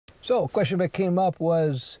So a question that came up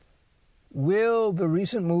was, will the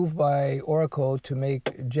recent move by Oracle to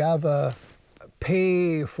make Java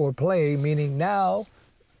pay for play, meaning now,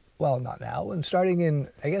 well, not now, and starting in,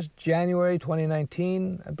 I guess, January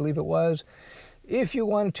 2019, I believe it was, if you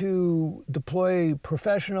want to deploy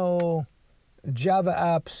professional Java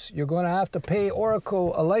apps, you're going to have to pay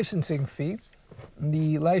Oracle a licensing fee.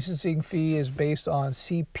 The licensing fee is based on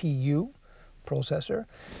CPU processor.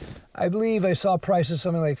 I believe I saw prices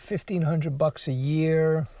something like $1,500 a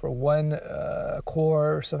year for one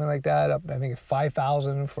core, something like that. I think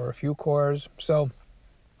 $5,000 for a few cores. So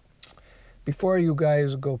before you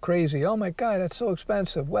guys go crazy, oh my God, that's so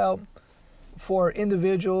expensive. Well, for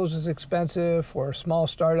individuals, it's expensive. For small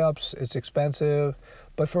startups, it's expensive.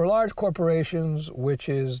 But for large corporations, which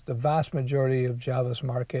is the vast majority of Java's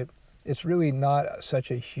market, it's really not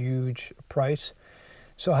such a huge price.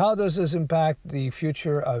 So how does this impact the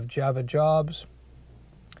future of Java jobs?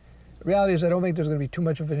 The reality is I don't think there's going to be too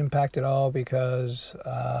much of an impact at all, because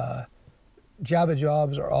Java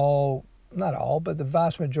jobs are all, not all, but the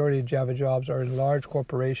vast majority of Java jobs are in large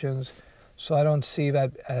corporations. So I don't see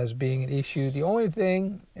that as being an issue. The only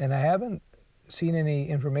thing, and I haven't seen any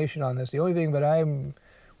information on this, the only thing that I'm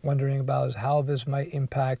wondering about is how this might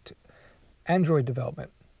impact Android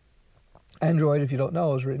development. Android, if you don't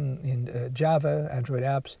know, is written in Java, Android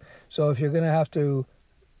apps. So if you're going to have to,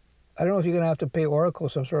 I don't know if you're going to have to pay Oracle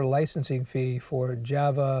some sort of licensing fee for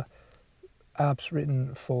Java apps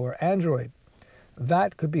written for Android.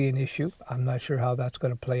 That could be an issue. I'm not sure how that's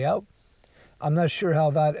going to play out. I'm not sure how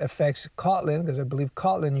that affects Kotlin, because I believe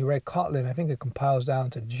Kotlin, you write Kotlin, I think it compiles down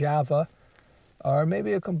to Java, or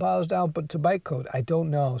maybe it compiles down to bytecode. I don't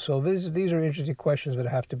know. So these are interesting questions that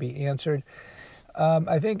have to be answered.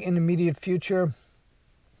 I think in the immediate future,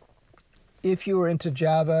 if you were into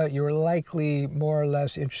Java, you're likely more or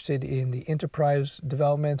less interested in the enterprise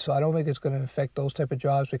development. So I don't think it's going to affect those type of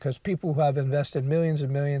jobs, because people who have invested millions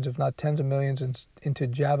and millions, if not tens of millions, into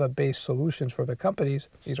Java-based solutions for their companies,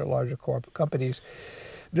 these are larger corporate companies,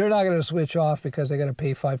 they're not going to switch off because they got to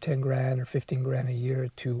pay 5, 10 grand or 15 grand a year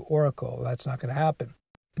to Oracle. That's not going to happen.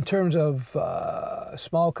 In terms of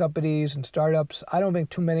small companies and startups, I don't think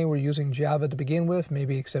too many were using Java to begin with,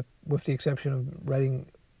 maybe except with the exception of writing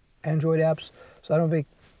Android apps. So I don't think,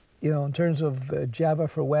 in terms of Java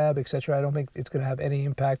for web, etc., I don't think it's going to have any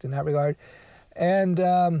impact in that regard. And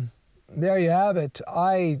there you have it.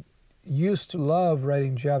 I used to love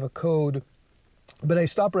writing Java code, but I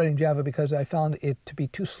stopped writing Java because I found it to be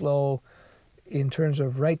too slow in terms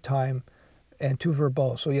of write time and too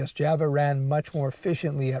verbose. So yes, Java ran much more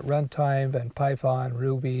efficiently at runtime than Python,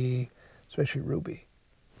 Ruby, especially Ruby.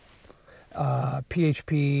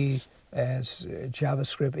 PHP, as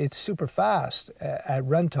JavaScript, it's super fast at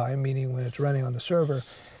runtime, meaning when it's running on the server,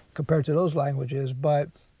 compared to those languages, but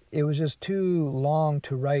it was just too long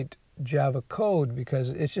to write Java code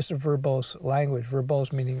because it's just a verbose language.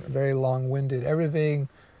 Verbose meaning very long-winded. Everything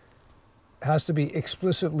has to be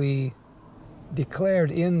explicitly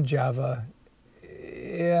declared in Java,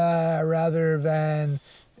 rather than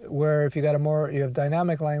where if you have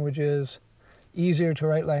dynamic languages, easier to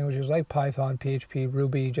write languages like Python, PHP,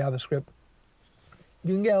 Ruby, JavaScript,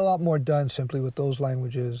 you can get a lot more done simply with those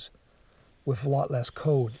languages with a lot less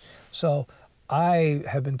code. So I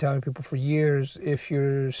have been telling people for years, if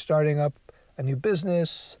you're starting up a new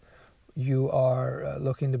business, you are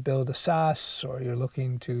looking to build a SaaS, or you're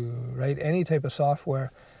looking to write any type of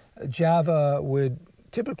software, Java would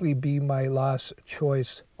typically be my last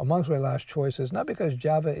choice, amongst my last choices, not because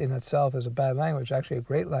Java in itself is a bad language, actually a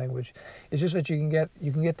great language. It's just that you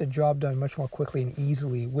can get the job done much more quickly and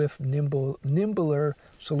easily with nimbler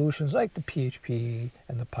solutions like the PHP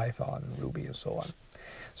and the Python and Ruby and so on.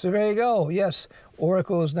 So there you go. Yes,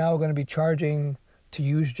 Oracle is now going to be charging to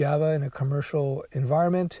use Java in a commercial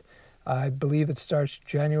environment. I believe it starts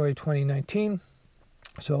January 2019.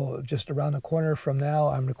 So just around the corner from now.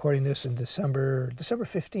 I'm recording this in December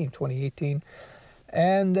 15th, 2018.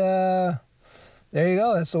 And there you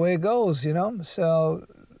go. That's the way it goes, So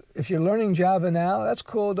if you're learning Java now, that's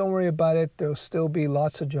cool. Don't worry about it. There'll still be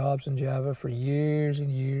lots of jobs in Java for years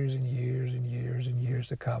and years and years and years and years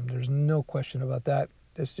to come. There's no question about that.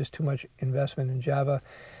 There's just too much investment in Java.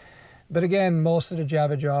 But again, most of the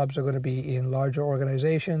Java jobs are going to be in larger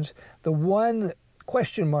organizations. The one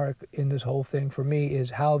question mark in this whole thing for me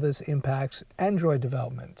is how this impacts Android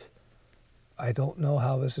development. I don't know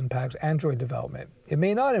how this impacts Android development. It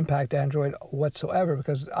may not impact Android whatsoever,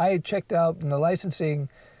 because I checked out in the licensing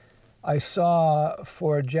I saw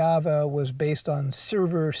for Java was based on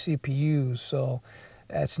server CPUs, so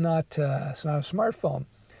it's not a smartphone.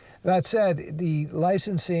 That said, the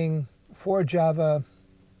licensing for Java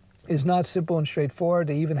is not simple and straightforward.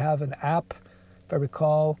 They even have an app, if I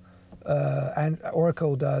recall, and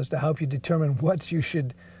Oracle does, to help you determine what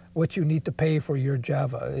you need to pay for your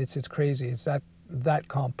Java. It's crazy. It's that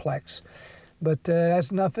complex. But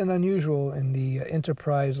that's nothing unusual in the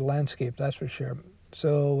enterprise landscape, that's for sure.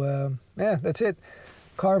 So yeah, that's it.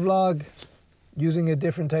 Carvlog, using a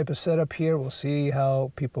different type of setup here. We'll see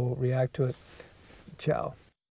how people react to it. Ciao.